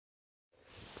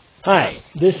Hi,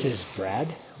 this is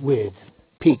Brad with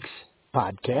Peaks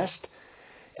Podcast,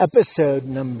 episode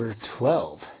number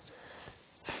 12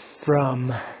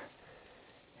 from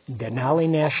Denali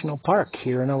National Park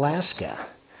here in Alaska.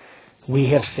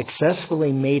 We have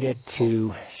successfully made it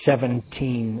to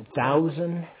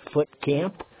 17,000 foot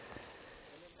camp.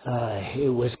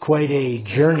 It was quite a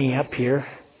journey up here.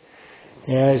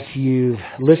 As you've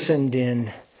listened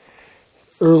in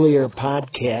earlier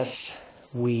podcasts,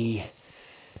 we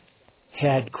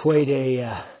had quite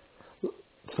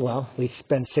we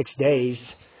spent 6 days.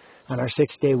 On our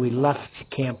 6th day, we left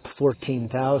Camp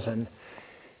 14,000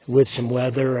 with some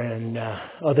weather and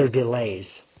other delays.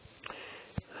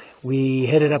 We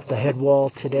headed up the head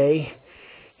wall today,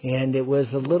 and it was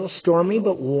a little stormy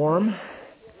but warm.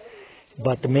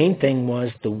 But the main thing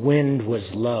was the wind was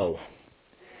low.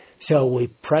 So we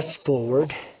pressed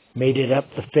forward, made it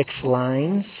up the fixed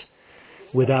lines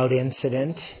without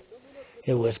incident.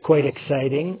 It was quite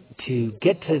exciting to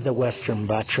get to the western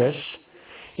buttress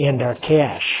and our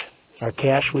cache. Our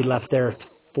cache, we left there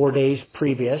 4 days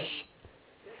previous.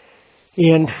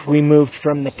 And we moved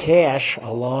from the cache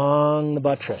along the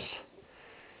buttress.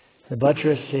 The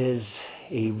buttress is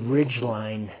a ridge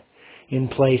line in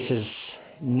places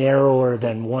narrower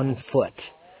than 1 foot.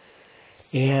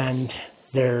 And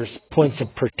there's points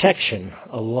of protection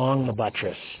along the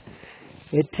buttress.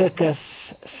 It took us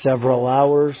several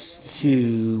hours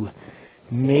to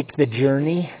make the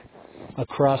journey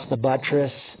across the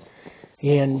buttress,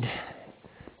 and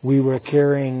we were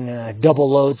carrying double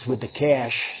loads with the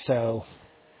cache. So,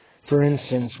 for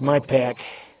instance, my pack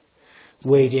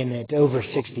weighed in at over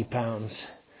 60 pounds,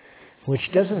 which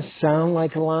doesn't sound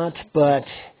like a lot, but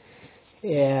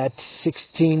at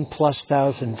 16+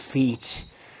 thousand feet,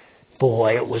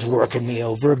 boy, it was working me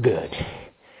over good.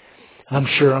 I'm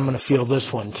sure I'm going to feel this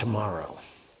one tomorrow.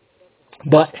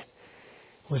 But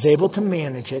was able to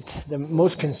manage it. The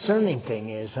most concerning thing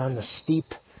is on the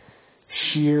steep,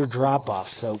 sheer drop-off.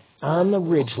 So on the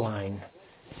ridge line,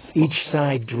 each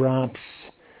side drops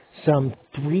some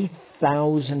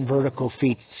 3,000 vertical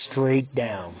feet straight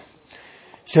down.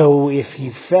 So if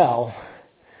you fell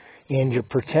and your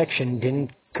protection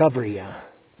didn't cover you,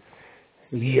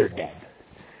 you're dead.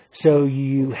 So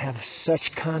you have such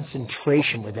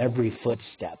concentration with every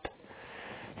footstep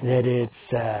that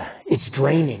it's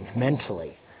draining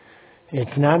mentally.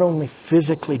 It's not only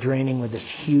physically draining with this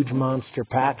huge monster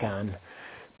pack on,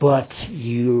 but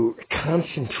you're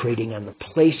concentrating on the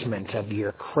placement of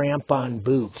your cramp-on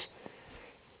boot.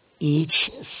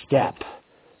 Each step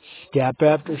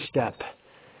after step,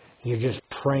 you're just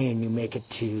praying you make it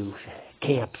to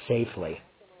camp safely.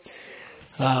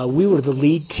 We were the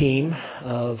lead team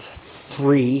of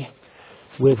 3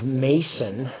 with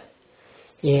Mason,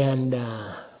 and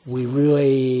we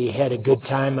really had a good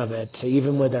time of it.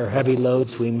 Even with our heavy loads,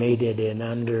 we made it in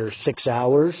under 6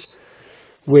 hours,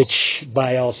 which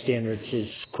by all standards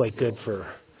is quite good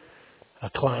for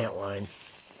a client line,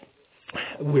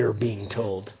 we're being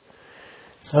told.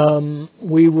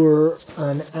 We were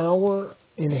an hour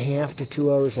and a half to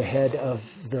 2 hours ahead of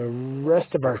the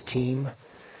rest of our team.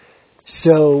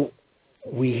 So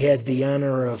we had the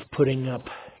honor of putting up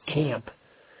camp.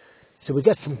 So we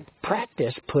got some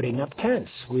practice putting up tents.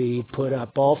 We put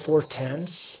up all 4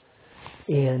 tents,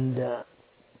 and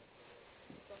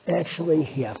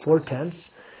 4 tents.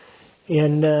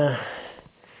 And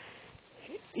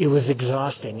it was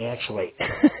exhausting, actually.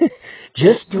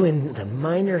 Just doing the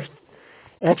minor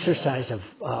exercise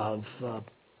of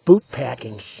boot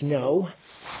packing snow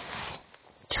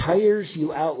tires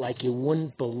you out like you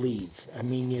wouldn't believe. I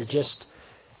mean, you're just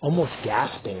almost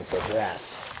gasping for breath.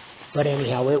 But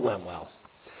anyhow, it went well.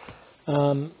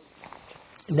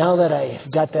 Now that I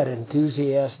got that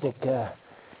enthusiastic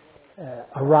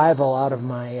arrival out of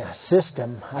my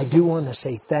system, I do want to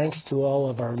say thanks to all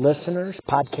of our listeners,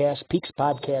 Peaks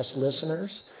Podcast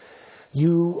listeners.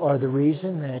 You are the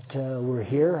reason that we're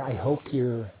here. I hope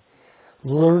you're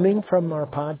learning from our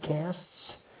podcasts.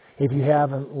 If you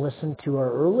haven't listened to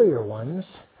our earlier ones,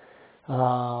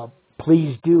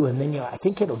 please do. And then I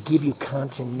think it'll give you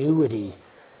continuity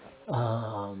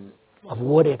of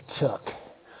what it took.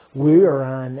 We are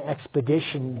on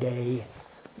expedition day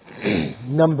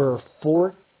number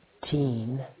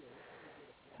 14.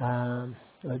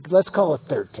 Let's call it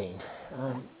 13.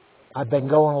 I've been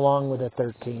going along with the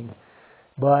 13,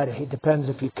 but it depends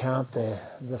if you count the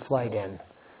flight in.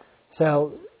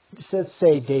 So let's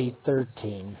say day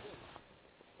 13.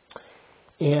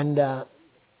 And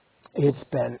it's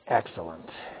been excellent.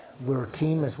 Our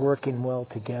team is working well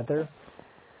together.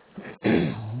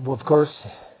 Well, of course,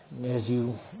 as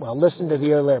you listen to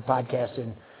the earlier podcast,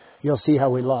 and you'll see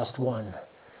how we lost one.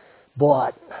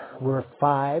 But we're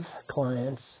 5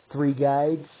 clients, 3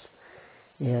 guides,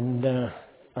 and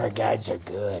our guides are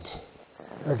good.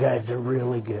 Our guides are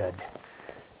really good.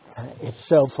 It's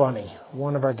so funny.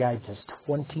 One of our guides is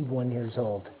 21 years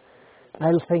old.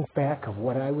 I think back of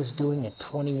what I was doing at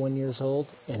 21 years old,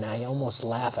 and I almost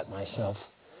laugh at myself.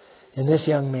 And this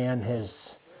young man has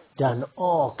done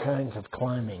all kinds of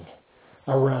climbing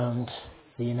around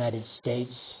the United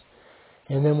States.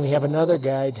 And then we have another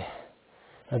guide.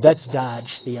 That's Dodge,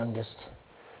 the youngest.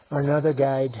 Another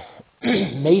guide,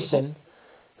 Mason,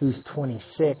 who's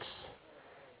 26.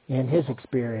 And his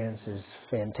experience is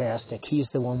fantastic. He's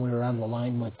the one we were on the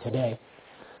line with today.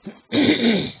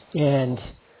 And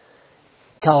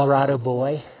Colorado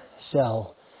boy,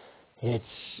 so it's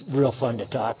real fun to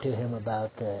talk to him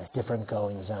about the different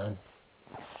goings on.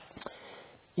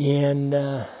 And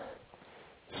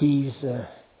he's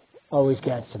always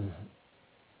got some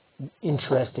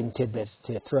interesting tidbits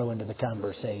to throw into the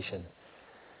conversation.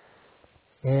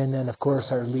 And then, of course,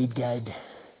 our lead guide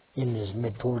in his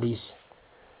mid-40s,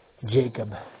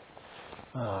 Jacob.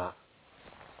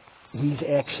 He's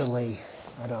actually,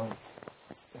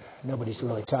 nobody's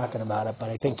really talking about it, but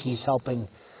I think he's helping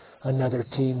another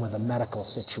team with a medical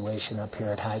situation up here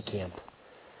at High Camp.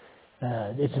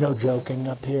 It's no joking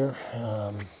up here.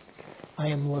 I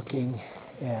am looking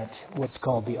at what's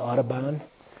called the Audubon.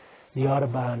 The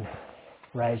Audubon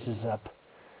rises up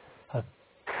a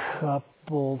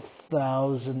couple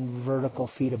thousand vertical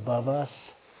feet above us,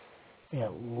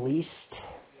 at least,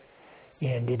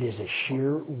 and it is a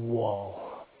sheer wall,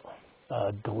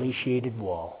 a glaciated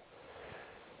wall.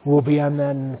 We'll be on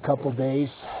that in a couple days.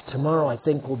 Tomorrow, I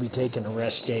think we'll be taking a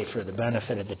rest day for the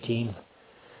benefit of the team.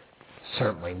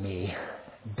 Certainly me.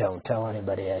 Don't tell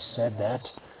anybody I said that.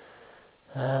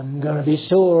 I'm going to be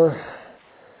sore.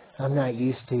 I'm not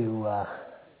used to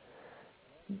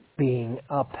being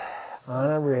up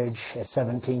on a ridge at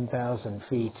 17,000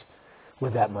 feet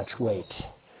with that much weight.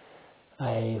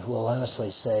 I will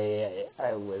honestly say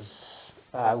I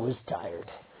was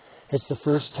tired. It's the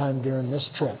first time during this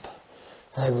trip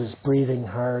I was breathing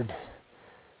hard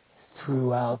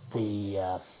throughout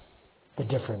the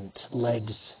different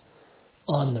legs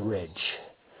on the ridge.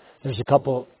 There's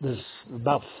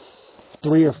about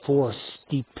 3 or 4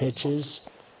 steep pitches,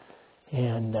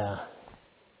 and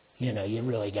you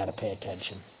really got to pay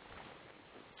attention.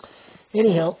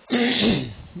 Anyhow,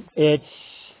 it's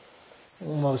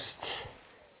almost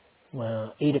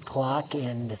 8 o'clock,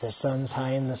 and the sun's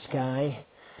high in the sky.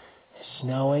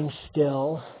 Snowing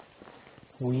still.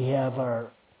 We have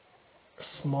our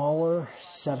smaller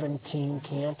 17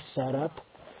 camp set up.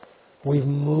 We've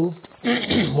moved.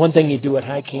 One thing you do at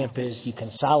High Camp is you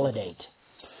consolidate.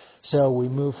 So we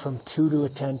moved from 2 to a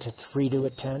tent to 3 to a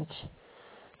tent,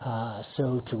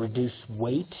 so to reduce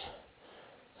weight.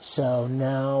 So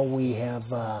now we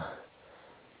have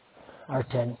our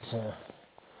tent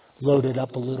loaded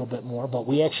up a little bit more, but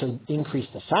we actually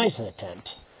increased the size of the tent.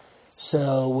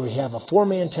 So we have a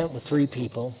 4-man tent with 3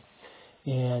 people,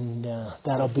 and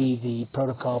that'll be the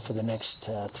protocol for the next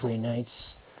 3 nights.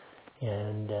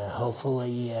 And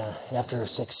hopefully, after a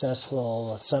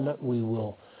successful summit, we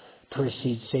will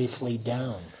proceed safely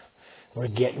down. We're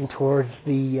getting towards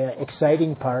the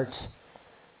exciting part.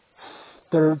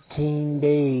 13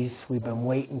 days we've been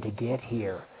waiting to get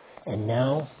here, and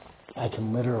now I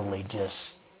can literally just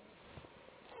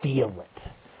feel it.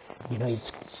 It's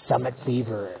summit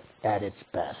fever at its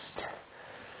best.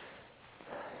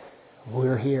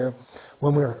 We're here.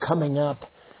 When we were coming up,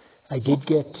 I did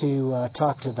get to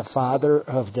talk to the father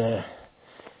of the...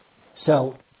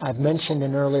 So I've mentioned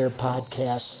in earlier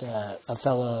podcasts a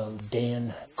fellow,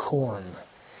 Dan Korn,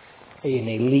 an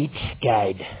elite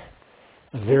guide,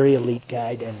 a very elite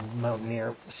guide and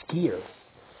mountaineer skier.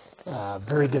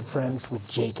 Very good friends with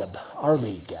Jacob, our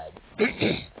lead guide.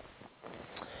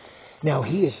 Now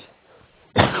he is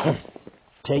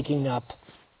taking up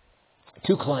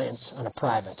 2 clients on a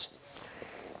private,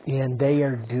 and they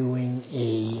are doing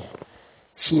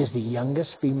she is the youngest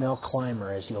female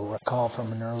climber, as you'll recall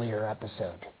from an earlier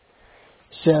episode.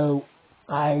 So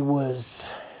I was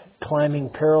climbing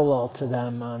parallel to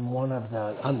them on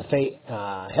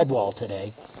the head wall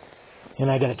today, and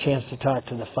I got a chance to talk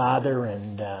to the father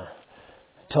and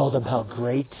told him how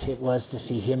great it was to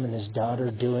see him and his daughter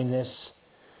doing this,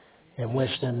 and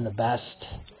wish them the best.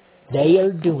 They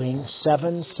are doing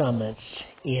 7 summits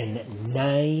in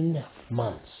 9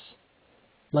 months.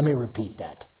 Let me repeat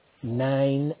that.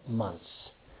 9 months.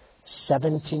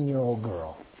 17-year-old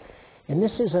girl. And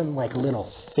this isn't like a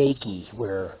little fakey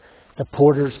where the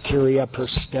porters carry up her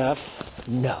stuff.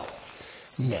 No.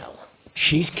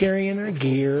 She's carrying her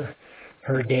gear.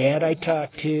 Her dad I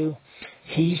talked to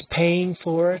He's paying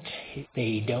for it.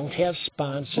 They don't have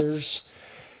sponsors.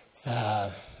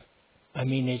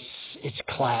 It's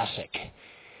classic.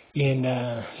 And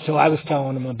so I was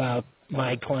telling him about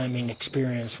my climbing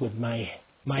experience with my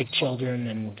children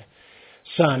and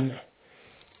son,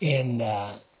 and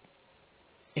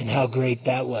how great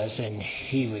that was, and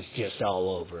he was just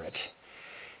all over it.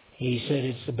 He said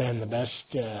it's been the best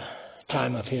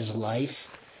time of his life,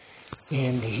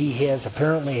 and he has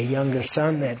apparently a younger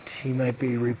son that he might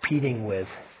be repeating with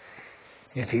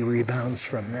if he rebounds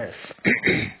from this.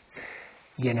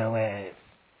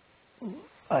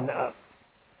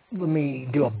 Let me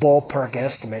do a ballpark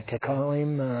estimate. To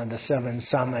climb the 7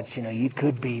 summits, you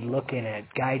could be looking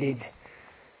at guided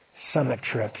summit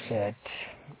trips at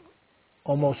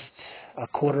almost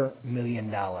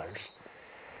 $250,000.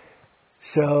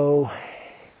 So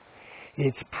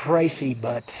it's pricey,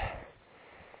 but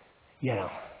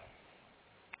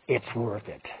it's worth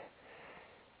it.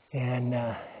 And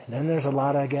then there's a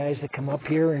lot of guys that come up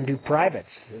here and do privates.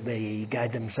 They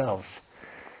guide themselves.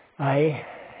 I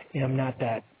am not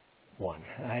that one.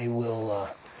 I will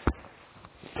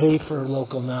pay for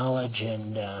local knowledge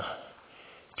and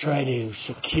try to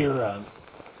secure a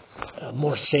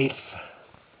more safe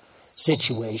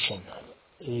situation.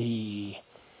 The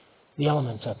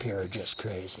elements up here are just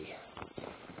crazy.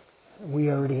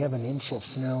 We already have an inch of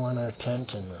snow on our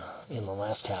tent in the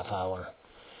last half hour,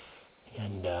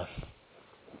 and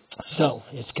so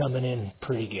it's coming in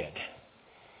pretty good.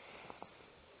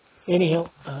 Anyhow,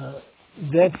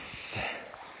 that's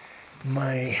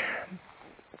my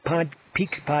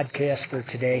Peaks podcast for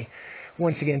today.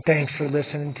 Once again, thanks for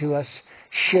listening to us.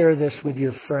 Share this with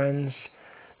your friends.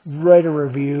 Write a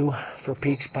review for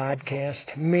Peaks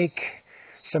Podcast. Make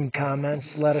some comments.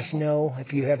 Let us know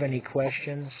if you have any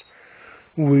questions.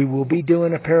 We will be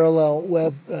doing a parallel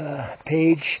web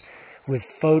page with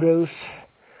photos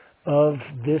of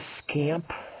this camp,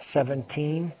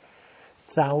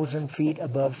 17,000 feet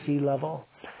above sea level.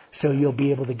 So you'll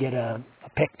be able to get a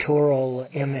pictorial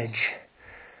image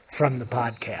from the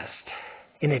podcast,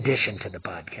 in addition to the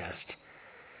podcast.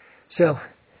 So,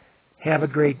 have a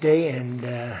great day, and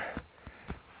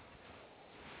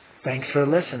thanks for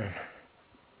listening.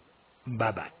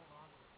 Bye-bye.